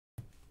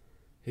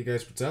Hey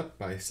guys, what's up?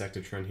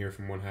 Bisectatron here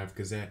from OneHive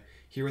Gazette,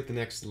 here with the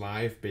next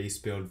live base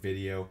build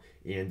video,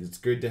 and it's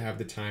good to have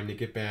the time to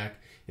get back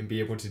and be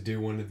able to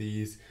do one of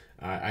these.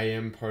 I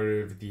am part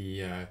of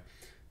the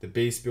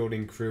base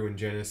building crew in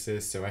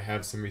Genesis, so I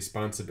have some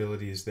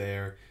responsibilities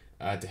there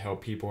to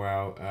help people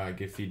out,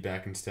 give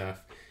feedback and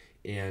stuff,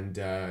 and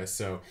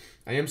so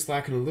I am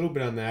slacking a little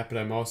bit on that, but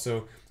I'm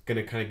also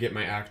gonna kind of get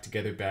my act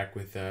together back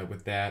with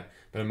that.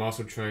 But I'm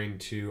also trying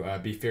to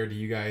be fair to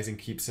you guys and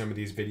keep some of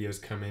these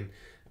videos coming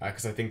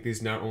because I think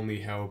these not only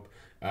help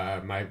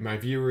my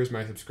viewers,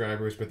 my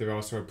subscribers, but they're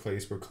also a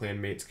place where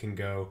clanmates can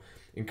go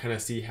and kind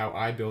of see how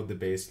I build the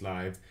base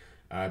live.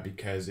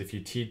 Because if you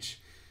teach,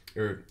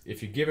 or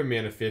if you give a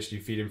man a fish, you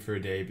feed him for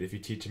a day, but if you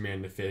teach a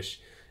man to fish,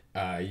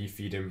 you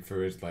feed him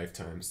for his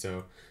lifetime.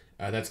 So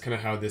that's kind of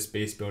how this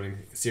base building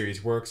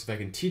series works. If I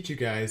can teach you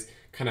guys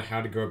kind of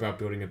how to go about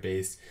building a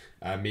base,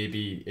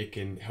 maybe it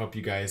can help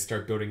you guys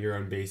start building your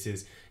own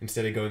bases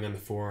instead of going on the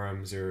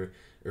forums or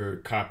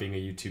copying a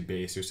YouTube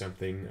base or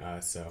something.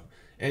 So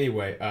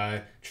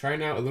anyway,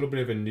 trying out a little bit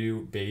of a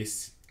new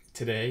base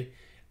today.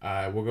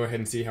 We'll go ahead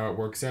and see how it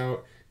works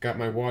out. Got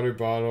my water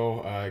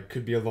bottle. It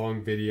could be a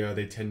long video.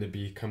 They tend to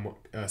be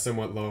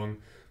somewhat long,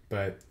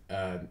 but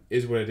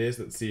is what it is.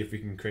 Let's see if we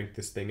can crank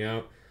this thing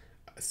out.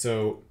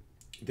 So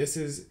this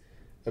is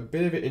a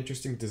bit of an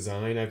interesting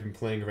design I've been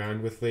playing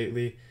around with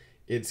lately.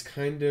 It's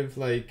kind of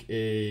like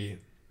it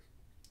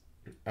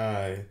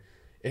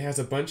has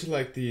a bunch of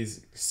like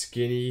these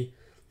skinny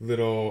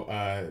little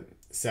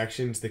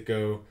sections that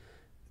go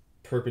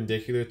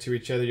perpendicular to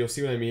each other. You'll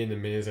see what I mean in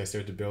a minute as I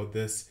start to build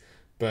this.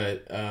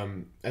 But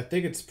I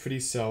think it's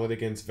pretty solid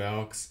against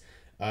Valks.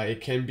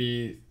 It can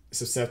be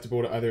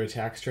susceptible to other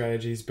attack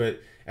strategies,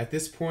 but at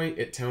this point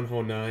at Town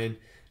Hall 9,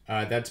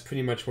 that's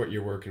pretty much what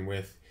you're working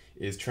with,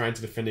 is trying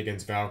to defend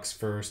against Valks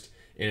first.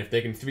 And if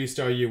they can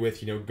 3-star you with,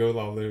 Go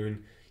Laloon,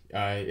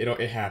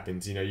 it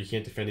happens. You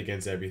can't defend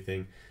against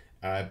everything.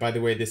 By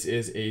the way, this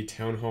is a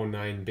Town Hall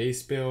 9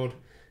 base build.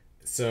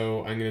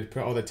 So I'm going to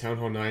put all the Town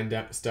Hall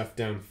 9 stuff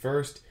down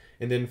first.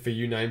 And then for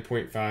you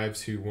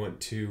 9.5s who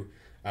want to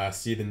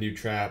see the new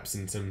traps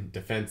and some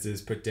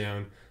defenses put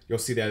down, you'll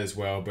see that as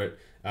well. But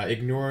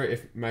ignore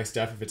my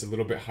stuff if it's a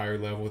little bit higher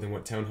level than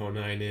what Town Hall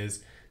 9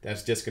 is.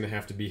 That's just going to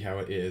have to be how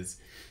it is.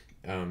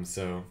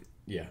 So,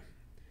 yeah.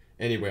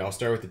 Anyway, I'll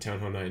start with the Town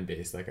Hall 9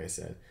 base, like I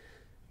said.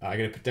 I'm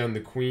going to put down the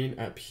queen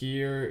up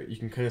here. You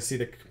can kind of see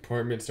the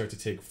compartment start to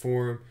take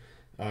form.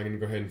 I'm going to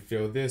go ahead and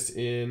fill this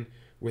in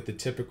with the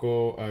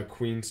typical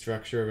queen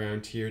structure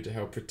around here to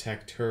help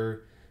protect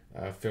her.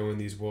 Fill in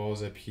these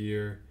walls up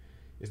here.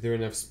 Is there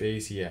enough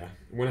space? Yeah.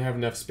 I want to have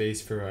enough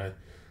space for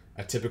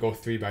a typical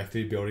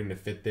 3x3 building to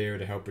fit there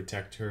to help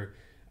protect her.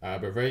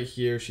 But right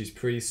here, she's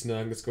pretty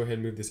snug. Let's go ahead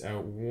and move this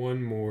out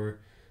one more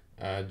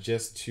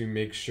just to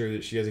make sure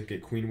that she doesn't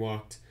get queen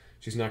walked.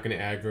 She's not going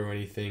to aggro or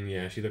anything.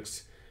 Yeah, she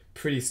looks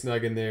pretty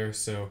snug in there,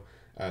 so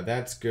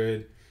that's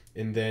good.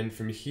 And then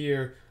from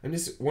here,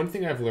 one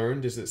thing I've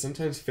learned is that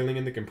sometimes filling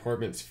in the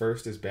compartments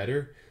first is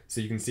better,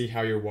 so you can see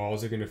how your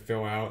walls are going to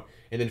fill out,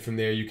 and then from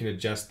there you can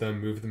adjust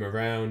them, move them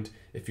around.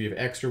 If you have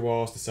extra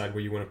walls, decide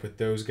where you want to put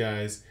those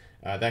guys.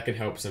 That can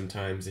help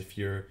sometimes if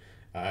you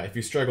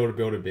struggle to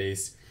build a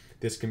base.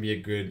 This can be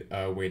a good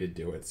way to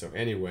do it. So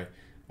anyway,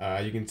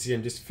 you can see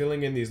I'm just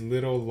filling in these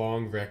little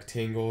long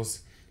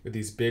rectangles, with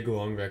these big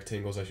long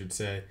rectangles, I should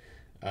say,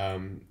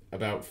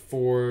 about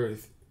 4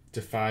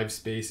 to 5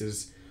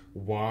 spaces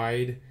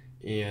wide,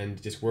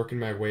 and just working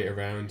my way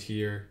around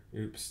here.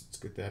 Oops, let's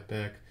get that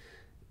back.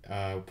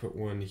 Put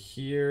one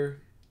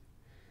here,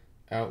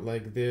 out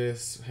like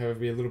this, have it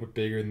be a little bit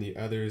bigger than the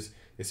others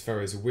as far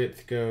as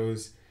width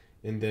goes,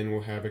 and then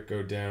we'll have it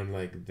go down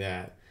like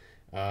that.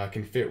 I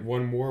can fit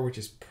one more, which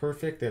is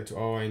perfect. That's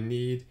all I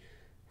need.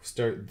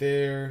 Start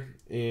there,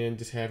 and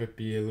just have it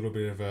be a little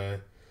bit of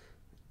a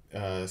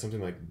something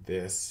like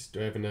this.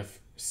 Do I have enough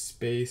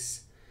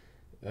space?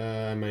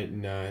 I might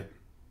not.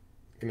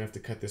 Gonna have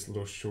to cut this a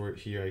little short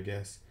here, I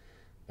guess.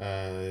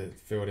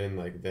 Fill it in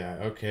like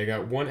that. Okay, I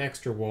got one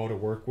extra wall to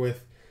work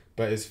with,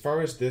 but as far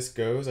as this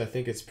goes, I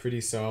think it's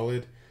pretty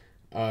solid.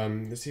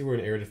 Let's see where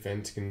an air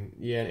defense can.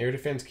 Yeah, an air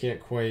defense can't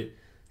quite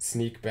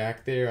sneak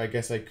back there. I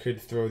guess I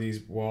could throw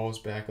these walls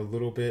back a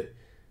little bit.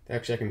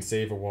 Actually, I can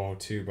save a wall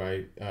too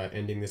by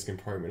ending this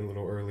compartment a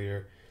little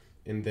earlier,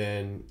 and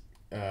then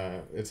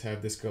let's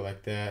have this go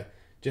like that,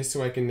 just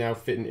so I can now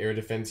fit an air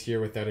defense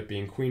here without it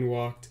being queen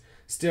walked.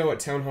 Still, at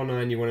Town Hall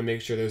 9, you want to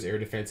make sure those air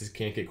defenses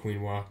can't get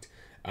queen walked.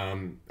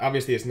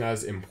 Obviously, it's not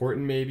as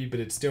important maybe,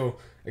 but it's still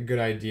a good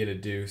idea to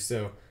do.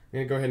 So I'm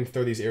going to go ahead and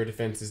throw these air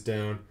defenses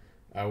down.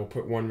 We'll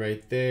put one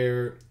right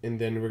there, and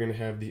then we're going to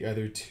have the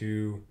other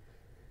two.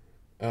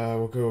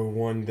 We'll go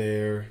one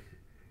there,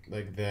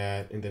 like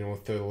that, and then we'll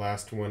throw the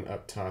last one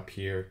up top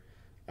here.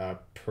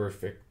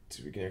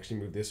 Perfect. We can actually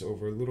move this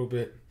over a little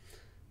bit.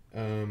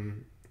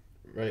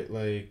 Right,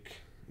 like,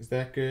 is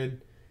that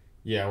good?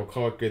 Yeah, we'll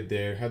call it good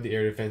there. Have the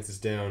air defenses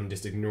down.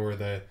 Just ignore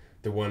the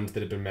ones that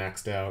have been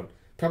maxed out.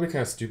 Probably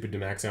kind of stupid to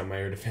max out my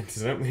air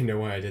defenses. I don't really know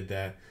why I did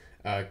that.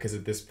 Because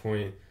at this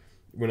point,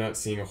 we're not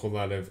seeing a whole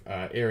lot of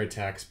air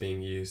attacks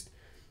being used.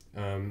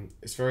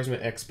 As far as my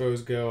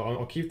expos go,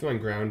 I'll keep them on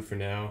ground for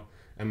now.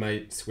 I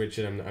might switch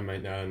it, I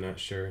might not, I'm not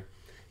sure.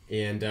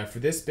 And for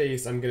this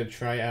base, I'm going to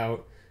try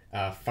out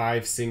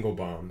 5 single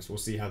bombs. We'll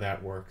see how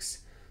that works.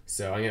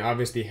 So I'm going to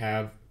obviously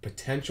have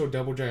potential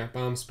double giant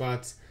bomb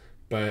spots,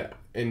 but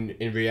in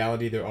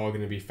reality, they're all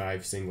going to be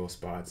 5 single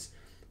spots.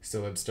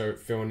 So let's start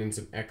filling in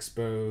some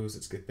expos.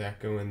 Let's get that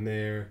going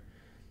there.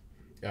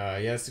 Yeah,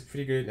 it's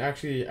pretty good.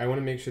 Actually, I want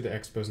to make sure the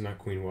expo's not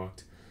queen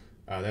walked.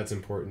 That's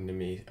important to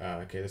me.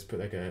 Okay, let's put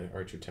like an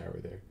archer tower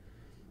there.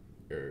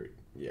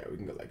 Yeah, we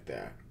can go like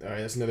that. All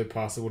right, that's another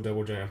possible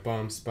double giant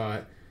bomb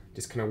spot.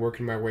 Just kind of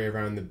working my way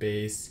around the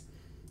base.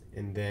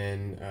 And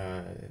then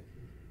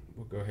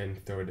we'll go ahead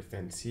and throw a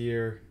defense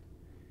here.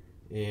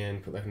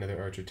 And put like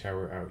another archer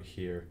tower out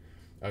here.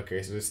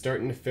 Okay, so it's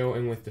starting to fill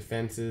in with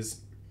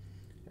defenses.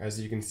 As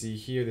you can see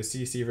here, the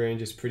CC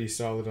range is pretty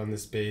solid on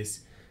this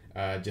base.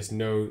 Just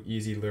no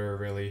easy lure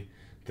really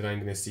that I'm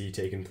going to see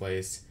taking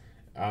place.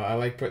 I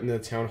like putting the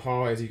town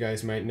hall, as you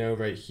guys might know,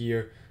 right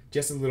here.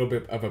 Just a little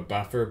bit of a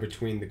buffer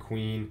between the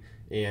queen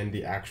and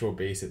the actual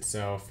base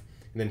itself.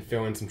 And then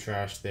fill in some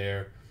trash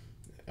there.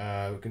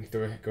 We can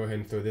go ahead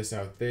and throw this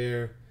out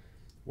there.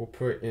 We'll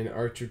put an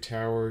archer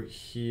tower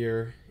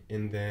here.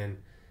 And then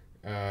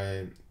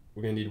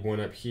we're going to need one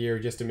up here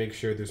just to make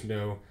sure there's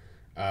no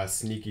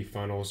sneaky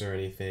funnels or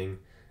anything.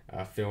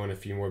 Fill in a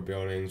few more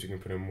buildings. We can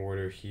put a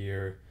mortar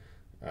here.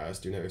 Let's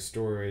do another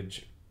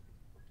storage.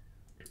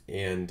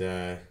 And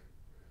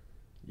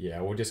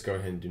yeah, we'll just go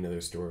ahead and do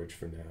another storage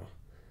for now.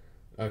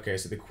 Okay,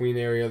 so the queen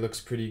area looks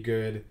pretty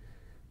good.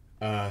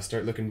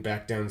 Start looking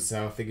back down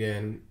south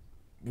again.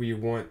 We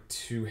want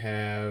to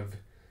have,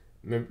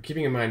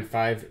 keeping in mind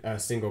 5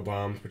 single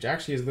bombs, which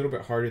actually is a little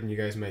bit harder than you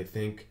guys might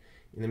think.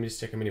 And let me just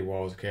check how many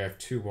walls. Okay, I have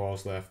 2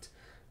 walls left.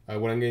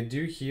 What I'm going to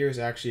do here is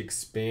actually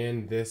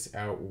expand this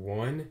out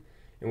 1.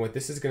 And what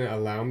this is going to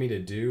allow me to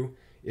do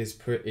is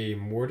put a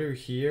mortar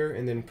here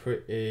and then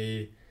put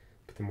the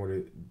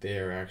mortar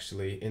there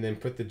actually, and then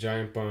put the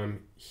giant bomb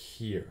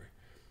here.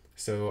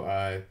 So,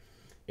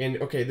 and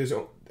okay, this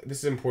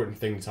is an important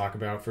thing to talk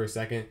about for a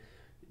second.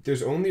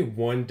 There's only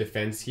 1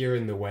 defense here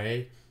in the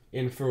way,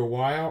 and for a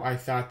while I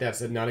thought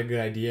that's not a good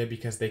idea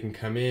because they can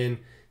come in,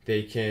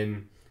 they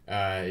can,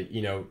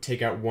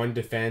 take out 1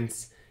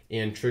 defense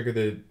and trigger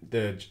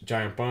the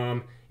giant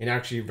bomb, and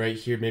actually right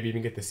here maybe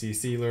even get the sea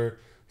sealer.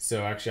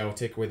 So actually I'll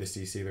take away the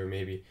sea sealer,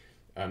 maybe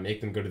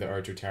make them go to the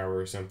archer tower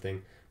or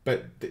something.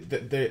 But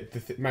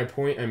my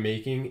point I'm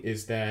making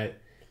is that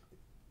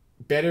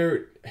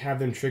better have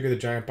them trigger the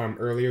giant bomb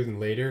earlier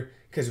than later,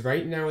 because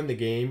right now in the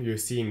game you're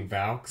seeing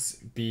Valks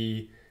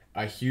be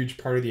a huge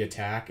part of the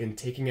attack and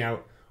taking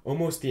out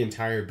almost the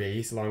entire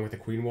base along with the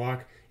queen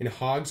walk, and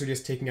hogs are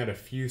just taking out a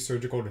few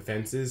surgical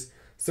defenses.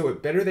 So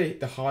it better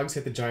the hogs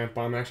hit the giant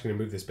bomb. I'm actually going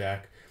to move this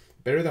back.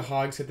 Better the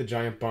hogs hit the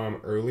giant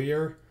bomb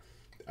earlier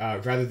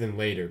rather than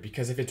later,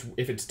 because if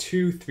it's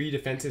 2-3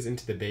 defenses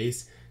into the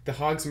base, the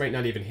hogs might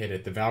not even hit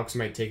it. The Valks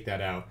might take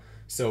that out.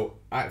 So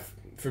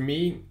for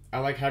me, I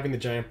like having the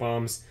giant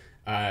bombs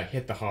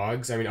hit the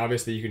hogs. I mean,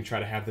 obviously you can try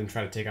to have them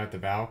try to take out the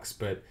Valks,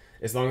 but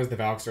as long as the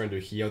Valks are under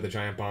heal, the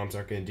giant bombs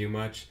aren't going to do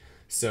much.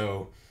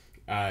 So,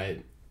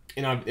 and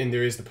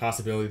there is the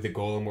possibility the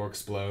golem will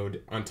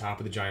explode on top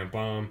of the giant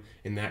bomb,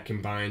 and that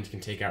combined can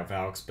take out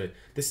Valks. But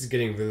this is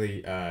getting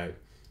really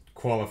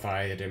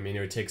qualified. I mean, it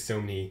would take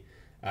so many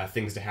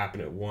things to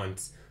happen at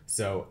once.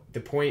 So the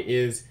point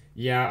is,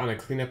 yeah, on a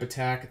cleanup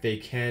attack, they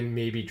can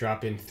maybe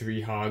drop in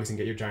 3 hogs and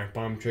get your giant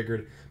bomb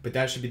triggered, but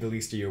that should be the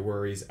least of your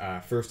worries.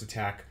 First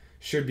attack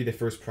should be the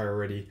first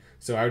priority,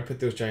 so I would put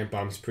those giant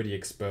bombs pretty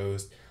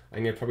exposed.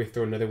 I'm going to probably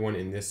throw another one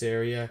in this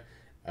area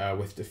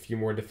with a few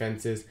more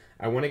defenses.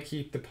 I want to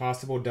keep the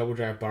possible double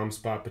giant bomb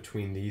spot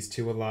between these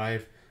 2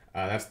 alive.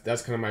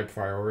 That's kind of my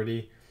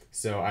priority,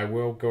 so I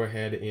will go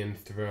ahead and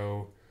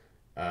throw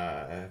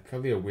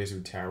probably a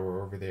wizard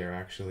tower over there,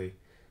 actually.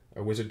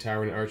 A wizard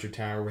tower and an archer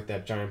tower with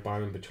that giant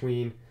bomb in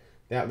between.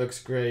 That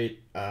looks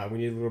great. We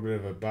need a little bit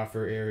of a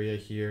buffer area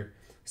here,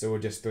 so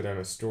we'll just throw down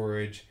a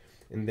storage.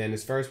 And then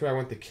as far as where I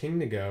want the king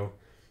to go,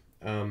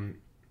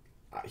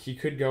 he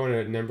could go in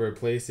a number of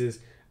places.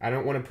 I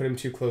don't want to put him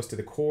too close to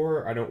the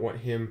core. I don't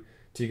want him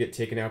to get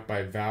taken out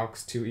by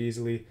Valks too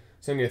easily.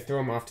 So I'm going to throw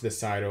him off to the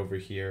side over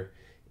here,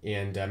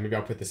 and maybe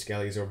I'll put the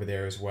skellies over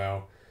there as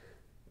well.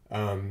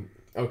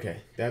 Okay,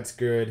 that's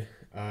good.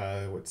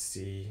 Let's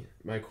see.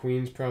 My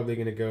queen's probably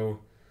going to go,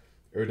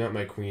 or not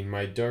my queen,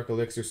 my dark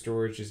elixir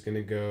storage is going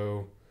to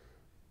go,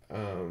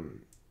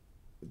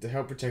 to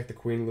help protect the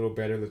queen a little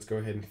better, let's go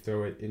ahead and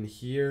throw it in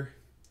here,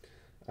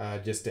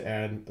 just to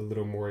add a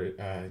little more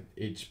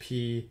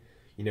HP,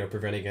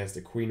 prevent against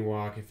a queen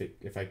walk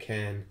if I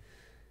can.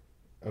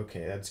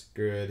 Okay, that's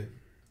good.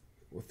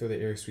 We'll throw the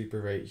air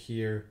sweeper right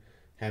here,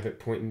 have it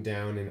pointing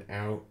down and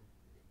out.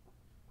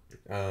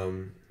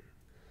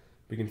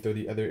 We can throw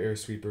the other air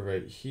sweeper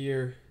right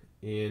here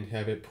and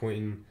have it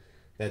pointing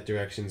that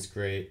direction's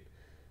great.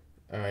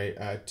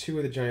 Alright, 2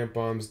 of the giant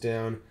bombs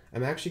down.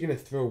 I'm actually going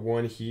to throw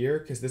 1 here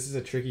because this is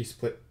a tricky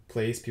split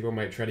place. People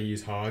might try to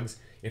use hogs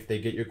if they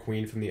get your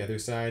queen from the other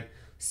side.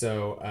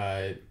 So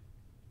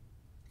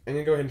I'm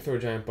going to go ahead and throw a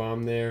giant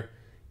bomb there.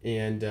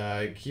 And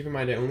keep in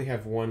mind, I only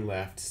have one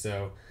left,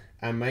 so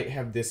I might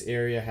have this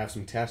area have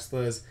some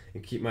Teslas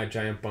and keep my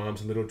giant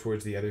bombs a little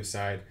towards the other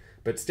side,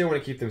 but still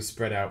want to keep them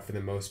spread out for the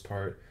most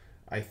part.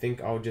 I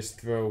think I'll just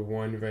throw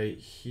one right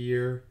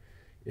here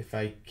if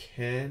I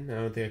can. I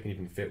don't think I can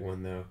even fit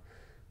one though.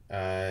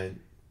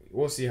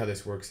 We'll see how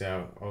this works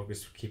out. I'll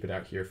just keep it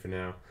out here for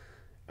now.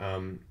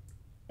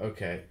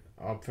 Okay,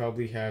 I'll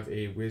probably have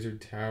a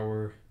wizard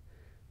tower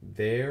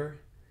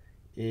there,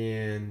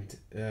 and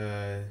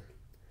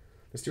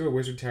let's do a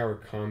wizard tower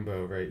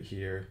combo right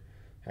here.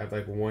 Have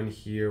like one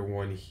here,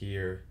 one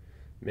here.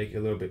 Make it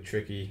a little bit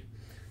tricky.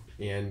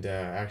 And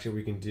actually what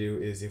we can do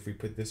is if we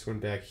put this one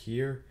back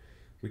here,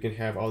 we can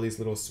have all these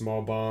little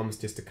small bombs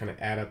just to kind of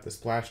add up the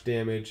splash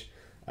damage.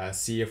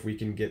 See if we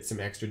can get some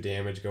extra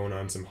damage going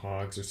on some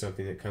hogs or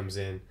something that comes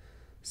in.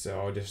 So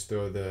I'll just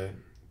throw the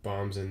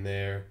bombs in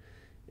there.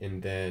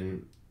 And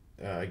then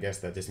I guess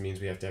that just means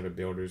we have to have a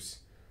builder's...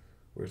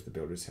 Where's the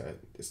builder's hut?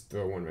 Just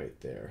throw one right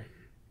there.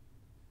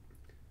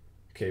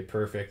 Okay,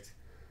 perfect.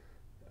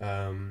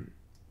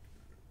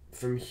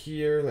 From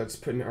here, let's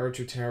put an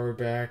archer tower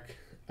back.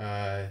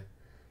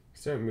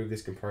 Start to move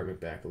this compartment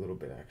back a little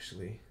bit,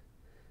 actually.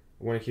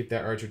 I want to keep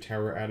that archer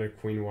tower out of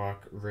queen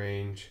walk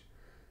range.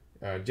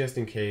 Just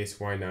in case,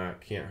 why not?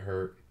 Can't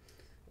hurt.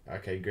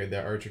 Okay, good.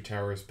 That archer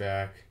tower is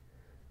back.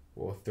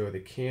 We'll throw the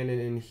cannon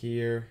in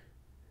here.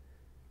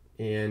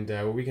 And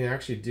what we can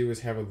actually do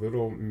is have a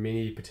little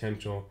mini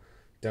potential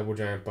double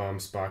giant bomb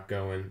spot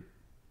going.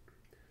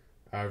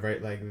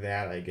 Right like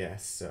that, I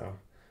guess. So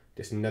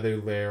just another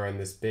layer on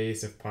this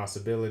base of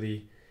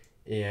possibility.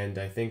 And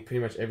I think pretty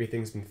much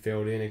everything's been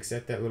filled in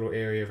except that little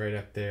area right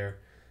up there.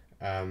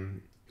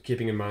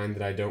 Keeping in mind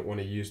that I don't want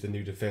to use the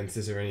new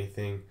defenses or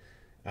anything.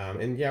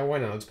 And yeah, why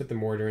not? Let's put the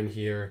mortar in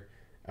here.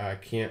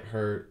 Can't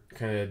hurt.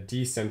 Kind of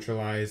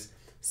decentralize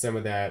some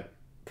of that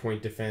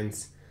point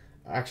defense.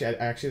 Actually,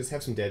 let's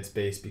have some dead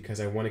space because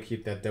I want to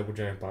keep that double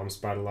giant bomb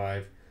spot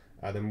alive.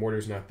 The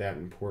mortar's not that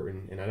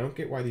important, and I don't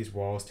get why these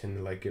walls tend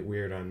to like get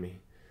weird on me.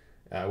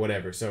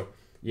 Whatever. So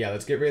yeah,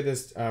 let's get rid of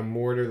this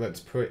mortar. Let's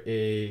put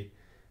a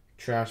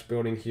trash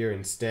building here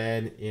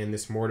instead, and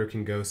this mortar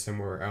can go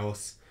somewhere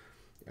else.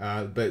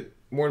 But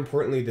more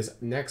importantly, this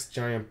next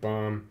giant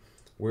bomb,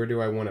 where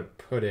do I want to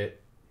put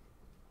it?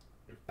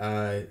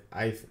 I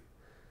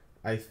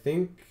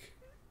think,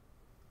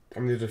 I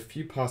mean, there's a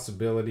few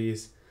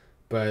possibilities,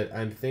 but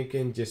I'm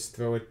thinking just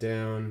throw it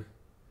down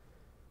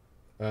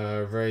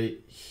right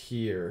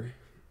here,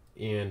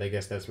 and I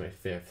guess that's my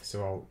fifth,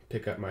 so I'll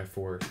pick up my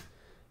fourth.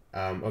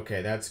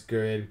 Okay, that's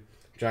good.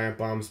 Giant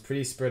bombs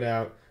pretty spread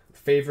out,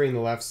 favoring the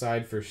left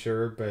side for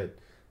sure, but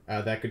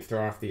that could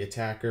throw off the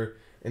attacker.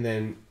 And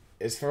then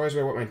as far as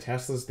where I want my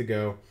Teslas to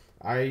go,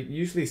 I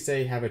usually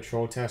say have a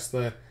troll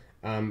Tesla.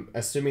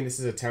 Assuming this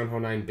is a Town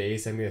Hall 9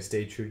 base, I'm going to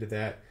stay true to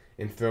that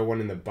and throw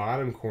one in the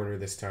bottom corner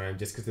this time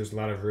just because there's a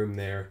lot of room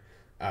there.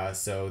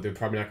 So they're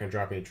probably not going to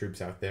drop any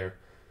troops out there.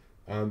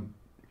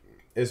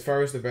 As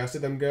far as the rest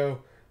of them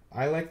go,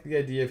 I like the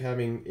idea of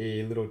having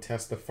a little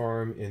Tesla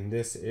farm in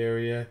this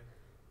area.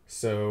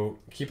 So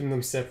keeping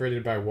them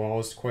separated by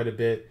walls quite a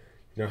bit.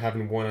 You know,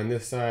 having one on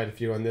this side, a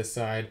few on this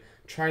side.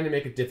 Trying to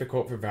make it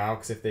difficult for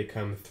Valks if they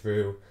come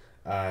through.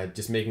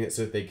 Just making it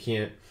so that they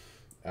can't,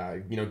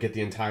 get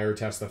the entire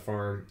Tesla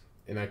farm.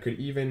 And I could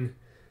even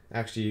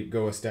actually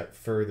go a step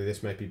further.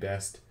 This might be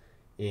best.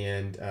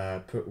 And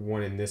put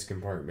one in this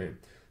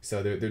compartment.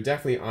 So they're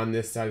definitely on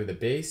this side of the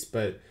base,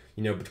 but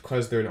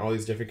because they're in all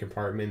these different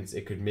compartments,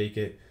 it could make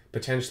it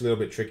potentially a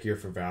little bit trickier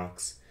for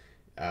Valks.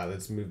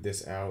 Let's move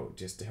this out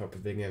just to help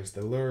against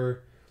the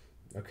lure.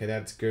 Okay,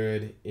 that's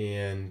good.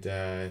 And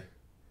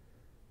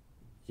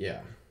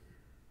yeah.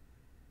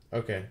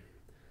 Okay.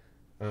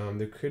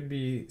 There could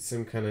be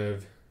some kind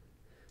of...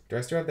 Do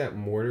I still have that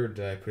mortar, or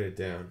did I put it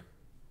down?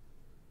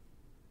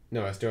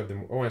 No, I still have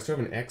the... Oh, I still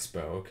have an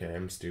expo. Okay,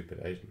 I'm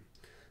stupid. I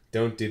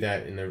don't do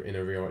that in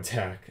a real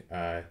attack.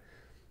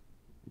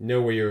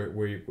 Know where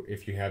you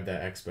if you have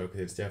that expo,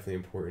 because it's definitely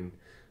important.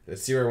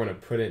 Let's see where I want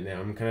to put it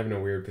now. I'm kind of in a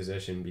weird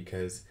position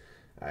because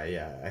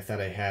I thought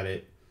I had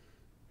it,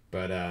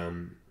 but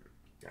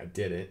I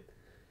didn't.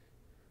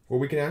 What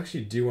we can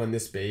actually do on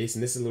this base,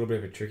 and this is a little bit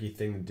of a tricky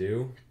thing to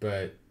do,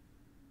 but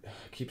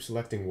keep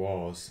selecting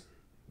walls.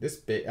 This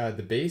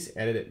the base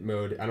edit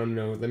mode, I don't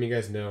know, let me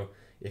guys know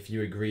if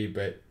you agree,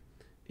 but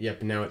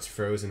yep, now it's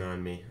frozen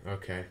on me.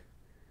 Okay,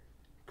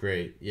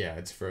 great. Yeah,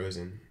 it's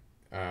frozen,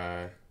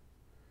 and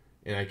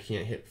I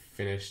can't hit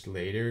finish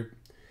later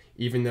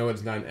even though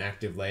it's not an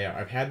active layout.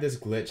 I've had this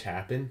glitch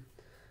happen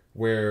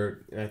where,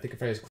 and I think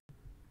if I just...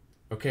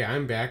 Okay,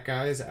 I'm back,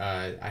 guys.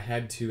 I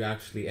had to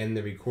actually end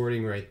the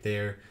recording right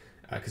there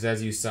because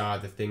as you saw,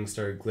 the thing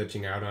started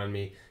glitching out on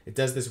me. It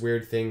does this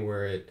weird thing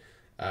where it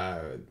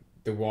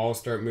the walls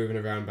start moving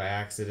around by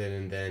accident,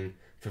 and then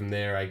from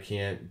there I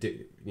can't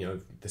do,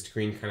 the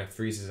screen kind of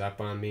freezes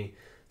up on me.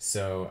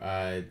 So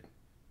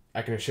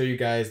I can assure you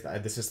guys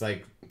that this is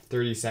like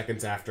 30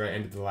 seconds after I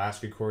ended the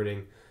last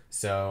recording.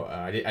 So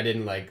I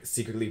didn't like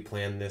secretly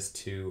plan this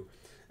to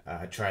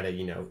try to,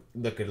 you know,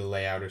 look at a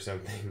layout or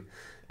something.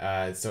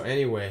 So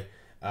anyway,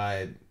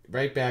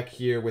 right back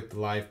here with the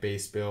live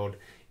base build,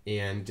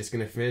 and just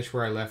gonna finish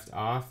where I left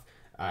off.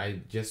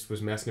 I just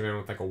was messing around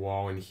with like a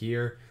wall in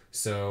here.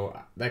 So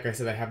like I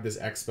said, I have this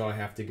expo I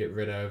have to get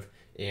rid of,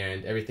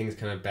 and everything's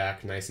kind of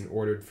back nice and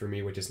ordered for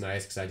me, which is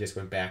nice because I just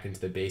went back into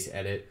the base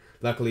edit.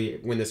 Luckily,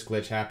 when this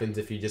glitch happens,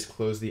 if you just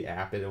close the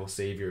app, it will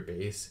save your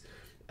base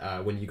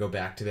when you go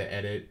back to the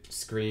edit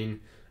screen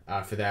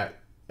for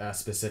that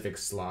specific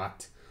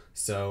slot.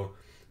 So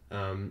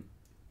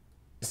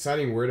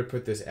deciding where to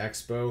put this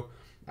expo,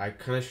 I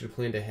kind of should have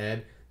planned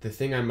ahead. The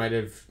thing I might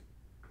have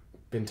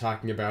been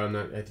talking about,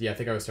 I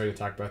think I was starting to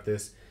talk about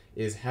this,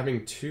 is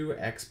having two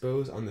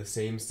expos on the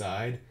same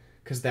side,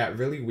 because that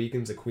really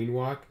weakens a queen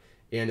walk,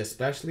 and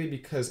especially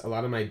because a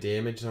lot of my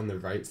damage is on the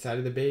right side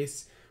of the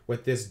base.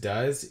 What this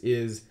does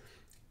is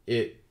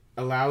it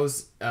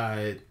allows,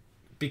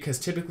 because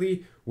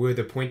typically where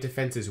the point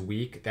defense is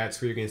weak, that's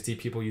where you're going to see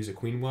people use a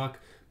queen walk.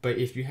 But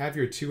if you have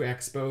your two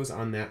expos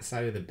on that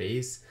side of the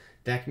base,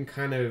 that can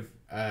kind of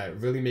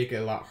really make it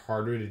a lot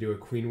harder to do a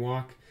queen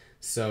walk.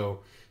 So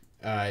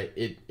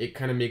it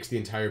kind of makes the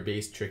entire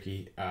base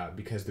tricky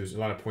because there's a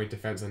lot of point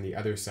defense on the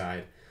other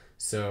side.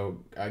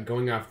 So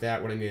going off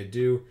that, what I'm going to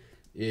do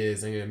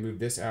is I'm going to move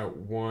this out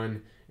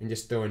one and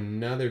just throw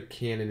another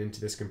cannon into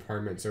this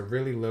compartment. So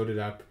really load it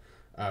up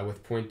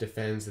with point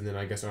defense, and then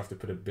I guess I'll have to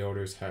put a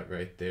builder's hut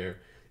right there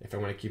if I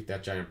want to keep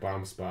that giant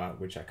bomb spot,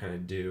 which I kind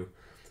of do.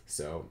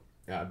 So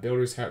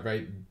builder's hut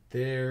right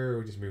there,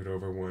 we'll just move it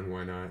over one,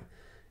 why not?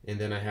 And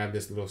then I have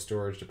this little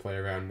storage to play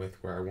around with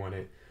where I want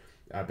it.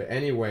 But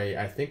anyway,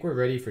 I think we're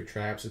ready for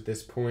traps at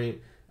this point.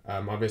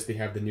 Obviously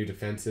have the new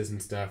defenses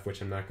and stuff,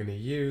 which I'm not going to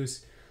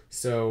use.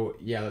 So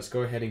yeah, let's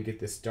go ahead and get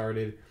this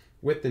started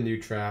with the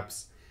new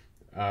traps,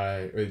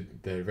 or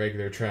the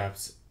regular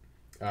traps.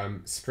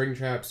 Spring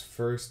traps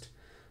first.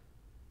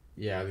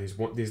 Yeah, these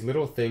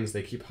little things,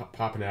 they keep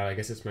popping out. I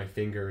guess it's my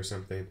finger or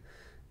something.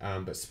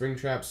 But spring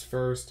traps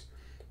first.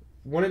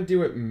 Want to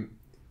do it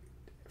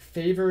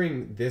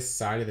favoring this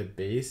side of the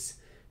base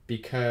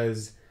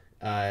because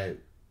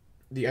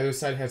the other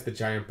side has the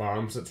giant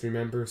bombs, let's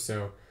remember.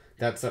 So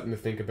that's something to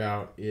think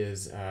about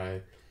is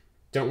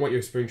don't want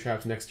your spring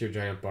traps next to your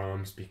giant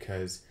bombs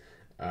because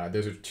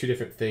those are two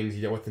different things.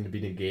 You don't want them to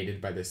be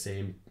negated by the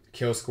same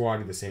kill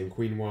squad or the same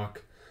queen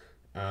walk.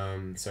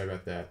 Sorry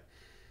about that.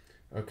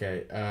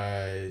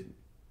 Okay,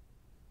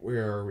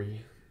 where are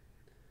we?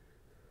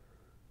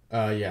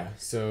 Yeah,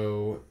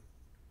 so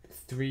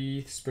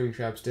 3 spring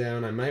traps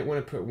down. I might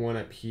want to put one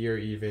up here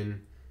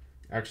even.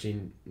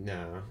 Actually,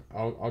 no.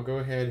 I'll go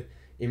ahead.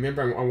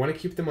 Remember, I want to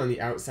keep them on the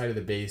outside of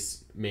the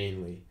base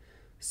mainly.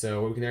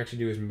 So what we can actually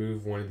do is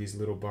move one of these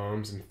little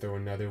bombs and throw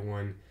another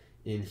one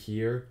in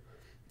here.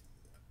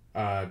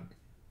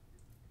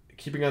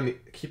 Keeping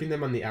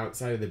them on the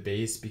outside of the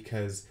base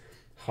because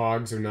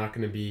hogs are not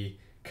going to be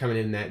coming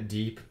in that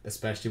deep,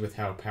 especially with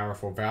how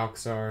powerful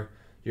Valks are.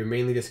 You're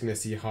mainly just going to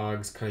see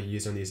hogs kind of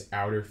used on these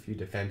outer few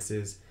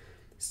defenses.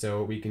 So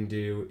what we can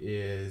do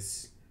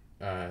is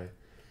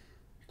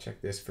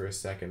check this for a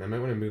second. I might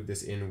want to move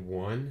this in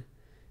one,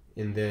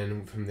 and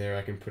then from there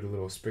I can put a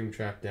little spring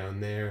trap down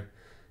there.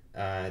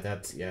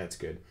 That's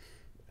good.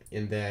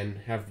 And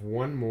then have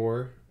one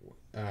more.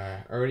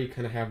 Already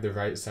kind of have the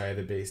right side of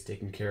the base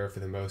taken care of for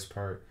the most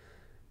part.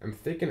 I'm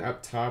thinking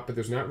up top, but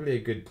there's not really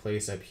a good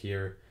place up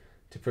here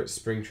to put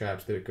spring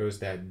traps that it goes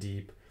that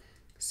deep.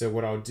 So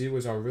what I'll do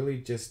is I'll really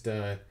just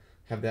have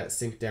that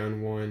sink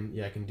down one.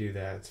 Yeah, I can do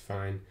that. It's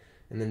fine.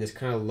 And then just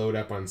kind of load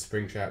up on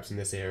spring traps in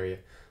this area.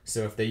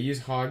 So if they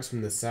use hogs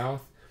from the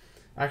south,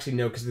 actually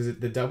no, because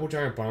the double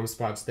giant bomb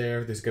spots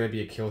there, there's going to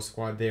be a kill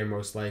squad there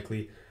most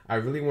likely. I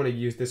really want to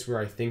use this where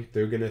I think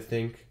they're going to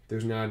think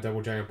there's not a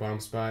double giant bomb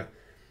spot.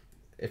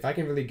 If I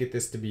can really get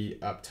this to be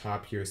up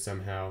top here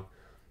somehow.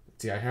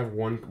 See, I have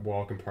one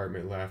wall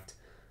compartment left.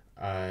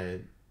 I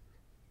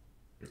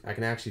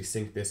can actually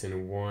sink this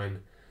in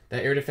one.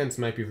 That air defense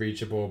might be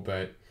reachable,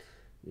 but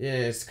yeah,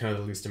 it's kind of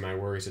the least of my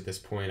worries at this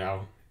point.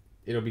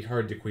 It'll be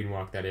hard to queen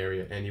walk that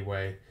area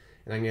anyway.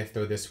 And I'm going to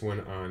throw this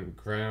one on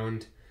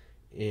ground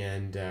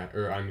and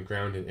or on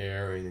ground and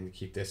air, and then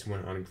keep this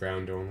one on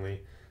ground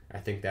only. I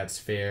think that's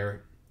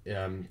fair.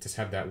 Just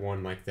have that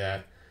one like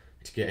that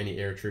to get any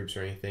air troops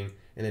or anything.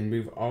 And then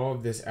move all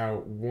of this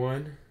out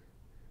one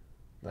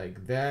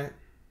like that.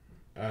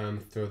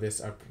 Throw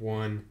this up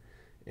one,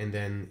 and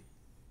then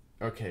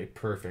okay,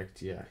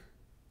 perfect, yeah.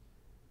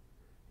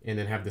 And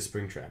then have the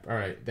spring trap. All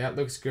right, that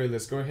looks good.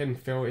 Let's go ahead and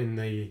fill in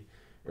the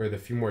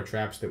few more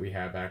traps that we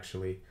have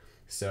actually.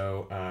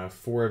 So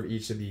 4 of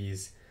each of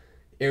these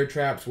air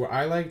traps. What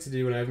I like to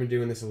do, and I've been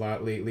doing this a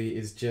lot lately,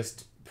 is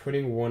just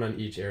putting one on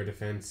each air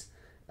defense.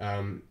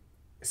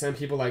 Some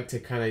people like to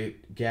kind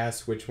of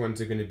guess which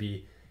ones are going to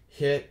be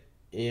hit,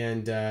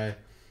 and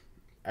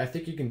I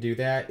think you can do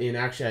that. And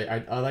actually,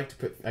 I like to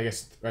put, I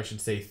guess I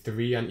should say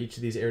 3 on each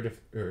of these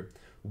or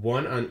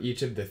 1 on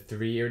each of the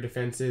 3 air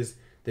defenses,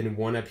 then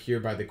 1 up here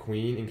by the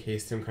queen in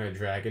case some kind of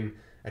dragon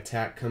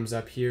attack comes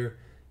up here.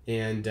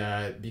 And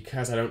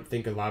because I don't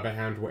think a lava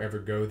hound will ever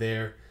go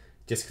there,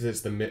 just because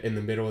it's in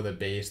the middle of the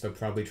base, they'll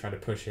probably try to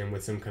push in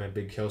with some kind of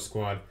big kill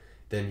squad,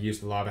 then use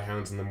the lava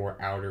hounds on the more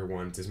outer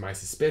ones, is my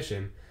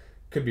suspicion.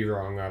 Could be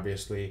wrong,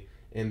 obviously.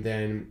 And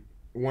then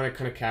want to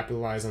kind of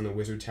capitalize on the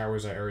wizard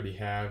towers I already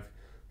have.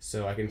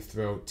 So I can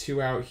throw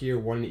 2 out here,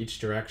 1 in each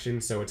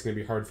direction, so it's going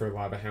to be hard for a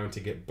lava hound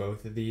to get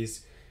both of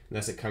these,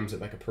 unless it comes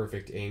at like a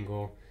perfect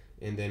angle.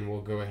 And then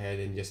we'll go ahead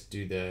and just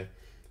do the...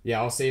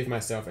 Yeah, I'll save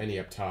myself any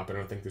up top. I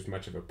don't think there's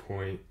much of a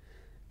point.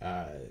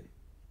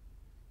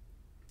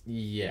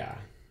 Yeah.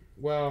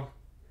 Well,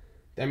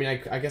 I mean,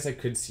 I guess I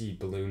could see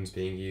balloons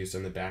being used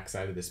on the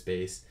backside of this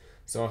base.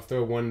 So I'll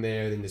throw 1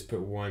 there, then just put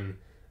 1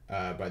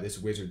 by this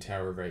wizard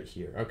tower right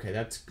here. Okay,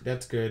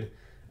 that's good.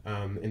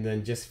 And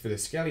then just for the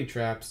skelly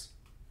traps,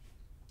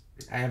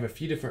 I have a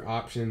few different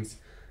options,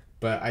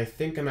 but I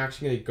think I'm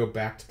actually going to go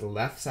back to the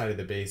left side of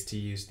the base to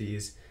use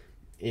these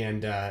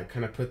and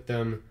kind of put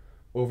them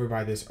over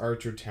by this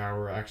archer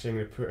tower. Actually, I'm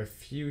going to put a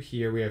few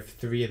here. We have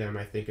 3 of them,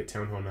 I think, at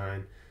Town Hall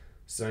 9.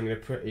 So I'm going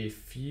to put a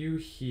few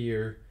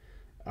here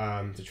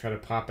to try to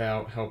pop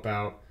out, help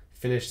out,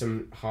 finish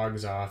some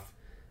hogs off.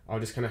 I'll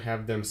just kind of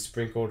have them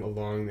sprinkled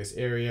along this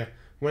area.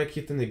 I want to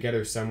keep them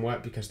together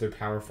somewhat because they're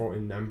powerful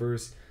in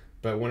numbers,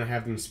 but I want to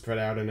have them spread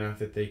out enough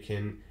that they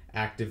can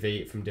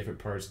activate from different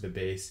parts of the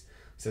base.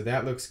 So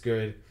that looks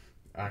good.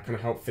 Kind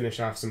of help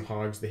finish off some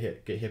hogs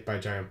that get hit by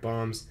giant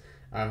bombs.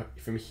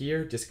 From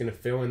here, just going to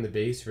fill in the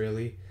base,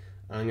 really.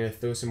 I'm going to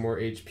throw some more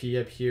HP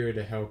up here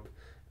to help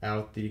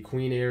out the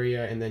queen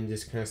area, and then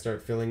just kind of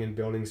start filling in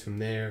buildings from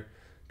there.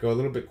 Go a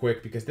little bit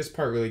quick because this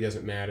part really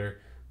doesn't matter,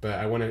 but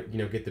I want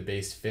to get the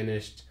base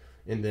finished,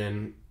 and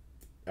then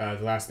the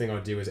last thing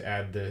I'll do is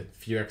add the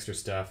few extra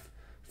stuff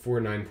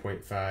for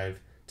 9.5.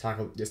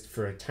 Talk just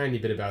for a tiny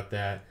bit about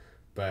that,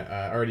 but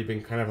already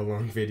been kind of a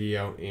long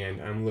video,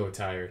 and I'm a little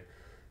tired.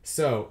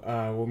 So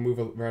we'll move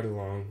right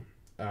along.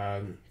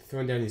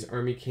 Throwing down these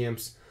army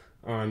camps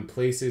on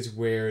places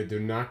where they're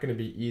not going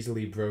to be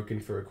easily broken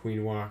for a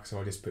queen walk, so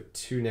I'll just put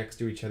 2 next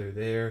to each other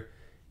there,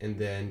 and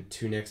then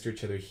 2 next to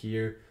each other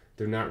here.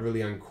 They're not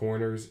really on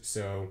corners,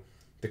 so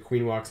the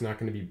queen walk's not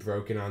going to be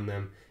broken on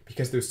them.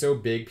 Because they're so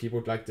big, people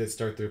would like to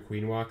start their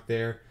queen walk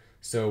there.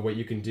 So what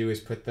you can do is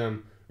put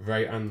them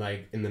right on,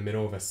 like, in the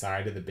middle of a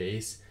side of the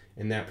base,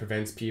 and that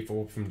prevents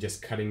people from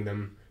just cutting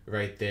them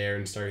right there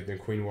and starting their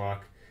queen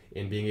walk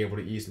and being able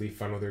to easily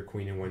funnel their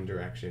queen in one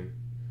direction.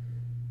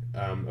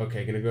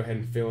 Okay, gonna go ahead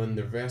and fill in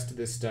the rest of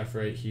this stuff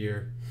right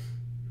here.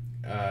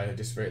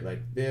 Just right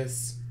like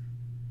this.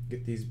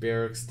 Get these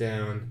barracks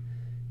down,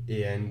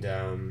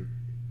 and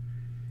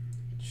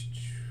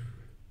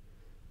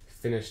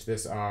finish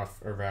this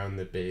off around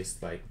the base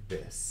like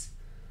this.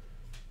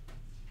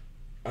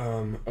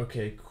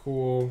 Okay,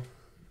 cool.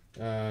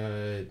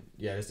 Yeah,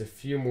 just a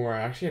few more.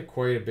 I actually have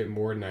quite a bit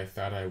more than I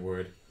thought I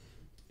would,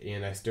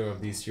 and I still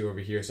have these 2 over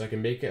here, so I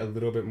can make it a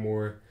little bit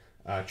more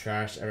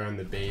trash around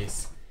the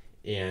base.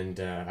 And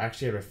I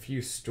actually have a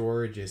few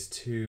storages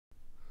too.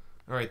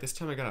 Alright, this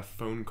time I got a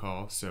phone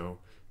call, so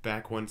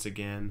back once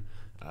again,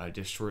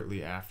 just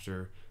shortly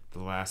after the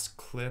last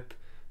clip.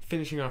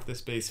 Finishing off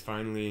this base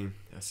finally,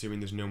 assuming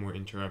there's no more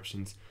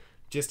interruptions.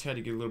 Just had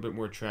to get a little bit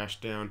more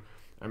trash down.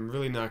 I'm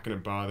really not going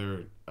to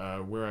bother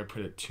where I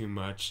put it too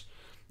much.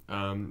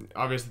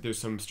 Obviously there's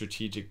some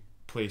strategic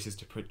places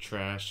to put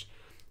trash,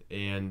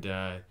 and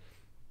that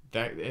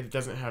it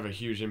doesn't have a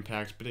huge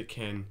impact, but it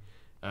can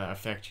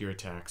affect your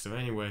attack. So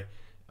anyway,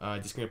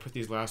 just going to put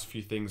these last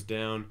few things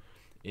down,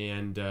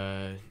 and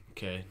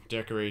okay,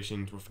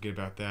 decorations, we'll forget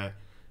about that.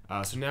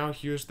 So now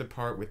here's the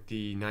part with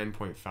the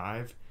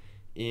 9.5,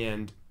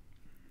 and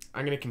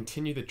I'm going to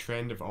continue the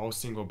trend of all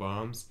single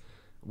bombs.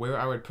 Where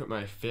I would put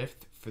my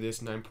 5th for this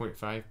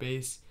 9.5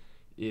 base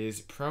is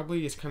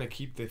probably just kind of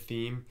keep the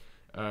theme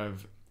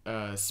of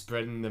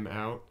spreading them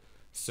out.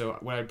 So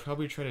what I'd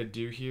probably try to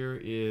do here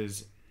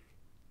is,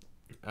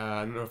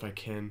 I don't know if I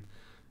can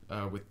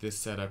with this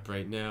setup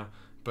right now,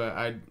 but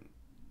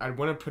I'd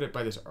want to put it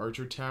by this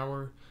archer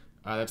tower.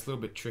 That's a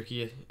little bit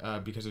tricky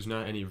because there's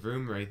not any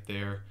room right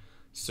there.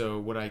 So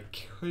what I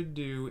could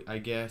do, I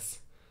guess,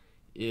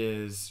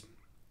 is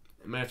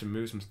I might have to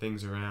move some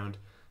things around,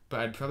 but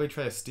I'd probably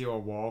try to steal a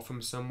wall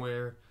from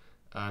somewhere,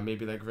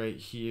 maybe like right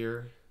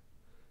here.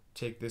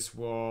 Take this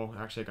wall.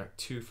 Actually, I got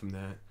 2 from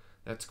that.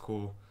 That's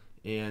cool.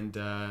 And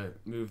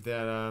move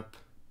that up,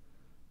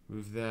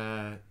 move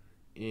that,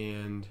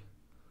 and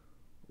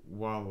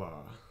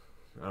voila.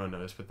 I don't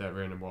know, just put that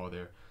random wall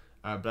there.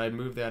 But I'd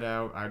move that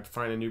out. I'd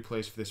find a new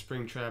place for the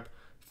spring trap,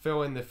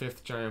 fill in the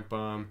 5th giant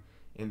bomb,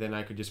 and then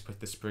I could just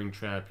put the spring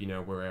trap,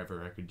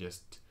 wherever. I could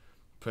just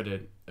put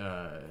it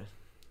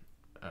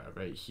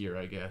right here,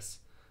 I guess.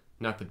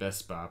 Not the best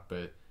spot,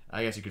 but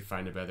I guess you could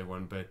find a better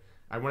one. But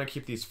I want to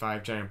keep these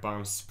 5 giant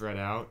bombs spread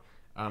out.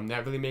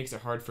 That really makes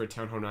it hard for a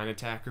Town Hall 9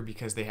 attacker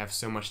because they have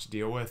so much to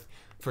deal with.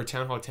 For a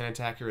Town Hall 10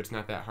 attacker, it's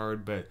not that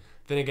hard, but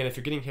then again, if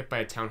you're getting hit by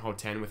a Town Hall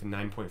 10 with a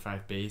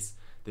 9.5 base,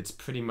 that's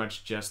pretty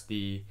much just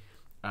the,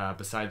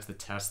 besides the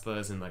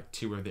Teslas and like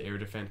 2 of the air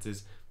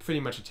defenses, pretty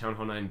much a Town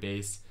Hall 9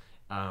 base.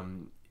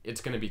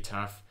 It's going to be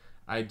tough.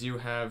 I do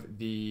have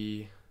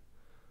the,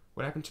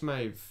 what happened to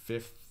my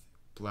 5th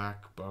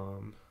black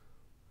bomb.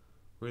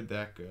 Where'd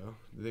that go?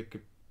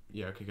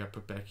 Yeah, okay, got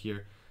put back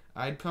here.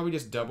 I'd probably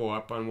just double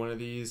up on one of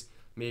these.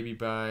 Maybe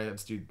by,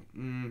 let's do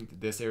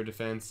this air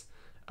defense.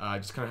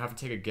 Just kind of have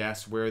to take a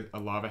guess where a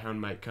lava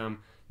hound might come.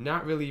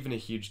 Not really even a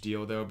huge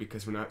deal though,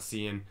 because we're not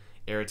seeing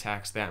air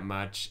attacks that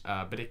much,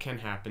 but it can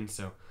happen,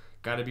 so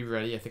gotta be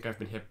ready. I think I've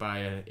been hit by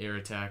an air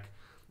attack,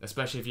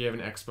 especially if you have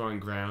an expo on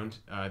ground.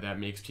 That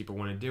makes people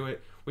want to do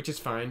it, which is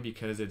fine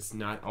because it's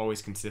not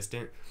always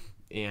consistent,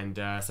 and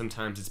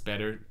sometimes it's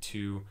better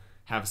to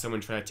have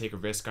someone try to take a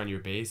risk on your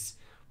base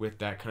with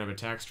that kind of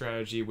attack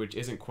strategy, which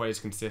isn't quite as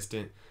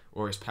consistent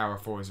or as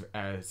powerful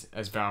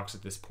as Valk's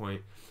at this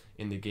point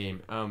in the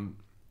game.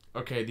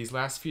 Okay, these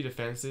last few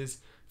defenses,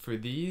 for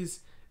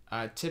these,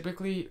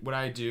 typically what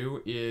I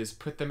do is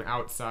put them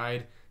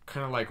outside,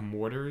 kind of like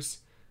mortars,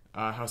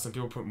 how some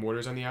people put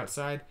mortars on the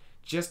outside,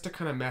 just to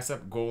kind of mess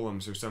up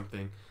golems or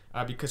something.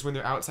 Because when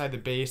they're outside the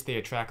base, they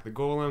attract the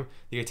golem.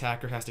 The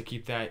attacker has to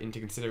keep that into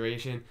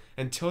consideration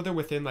until they're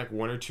within like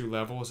 1 or 2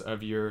 levels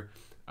of your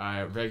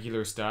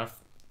regular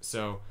stuff.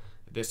 So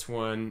this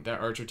one, that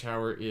archer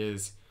tower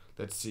is,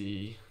 let's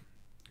see,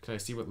 can I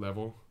see what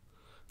level?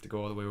 I have to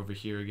go all the way over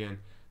here again.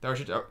 The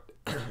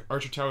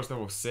archer tower is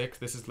level 6.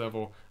 This is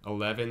level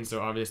 11,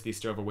 so obviously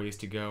still have a ways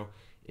to go.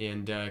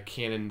 And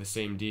cannon, the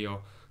same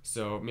deal.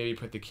 So maybe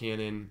put the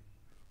cannon.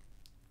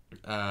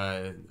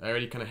 I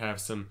already kind of have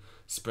some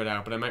spread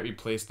out, but I might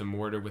replace the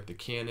mortar with the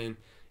cannon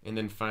and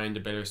then find a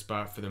better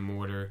spot for the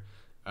mortar.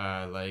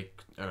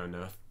 Like, I don't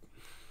know.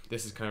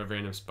 This is kind of a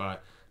random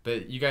spot,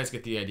 but you guys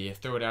get the idea.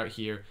 Throw it out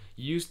here.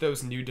 Use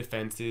those new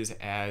defenses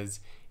as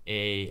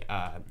a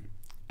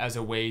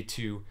way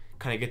to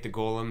kind of get the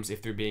golems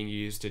if they're being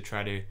used to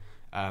try to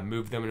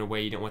move them in a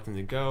way you don't want them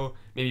to go.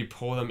 Maybe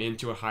pull them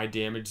into a high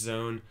damage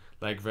zone,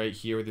 like right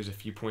here where there's a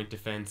few point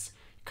defense.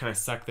 Kind of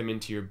suck them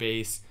into your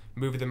base,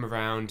 move them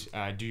around,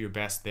 do your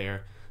best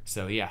there.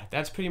 So yeah,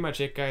 that's pretty much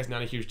it, guys.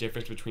 Not a huge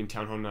difference between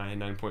Town Hall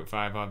 9 and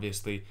 9.5,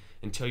 obviously,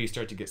 until you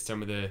start to get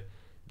some of the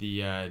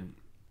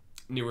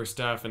newer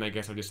stuff. And I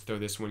guess I'll just throw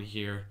this one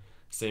here.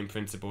 Same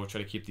principle,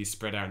 try to keep these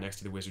spread out next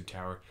to the wizard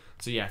tower.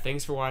 So yeah,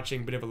 thanks for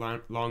watching. Bit of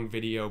a long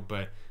video,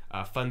 but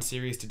fun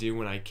series to do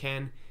when I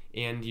can.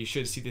 And you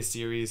should see this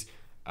series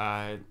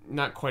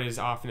not quite as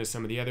often as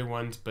some of the other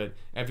ones, but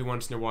every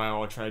once in a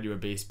while I'll try to do a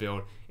base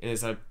build.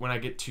 And when I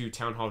get to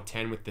Town Hall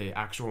 10 with the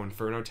actual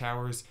Inferno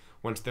towers,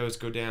 once those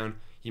go down,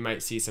 you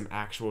might see some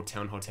actual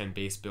Town Hall 10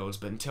 base builds.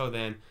 But until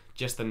then,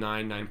 just the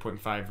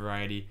 9.5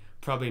 variety.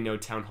 Probably no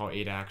Town Hall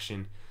 8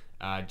 action.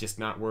 Just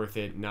not worth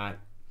it.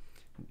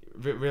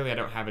 Really, I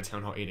don't have a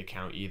Town Hall 8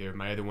 account either.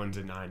 My other one's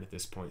a 9 at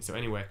this point. So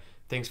anyway,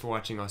 thanks for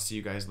watching. I'll see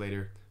you guys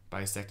later.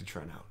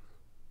 Bisectatron out.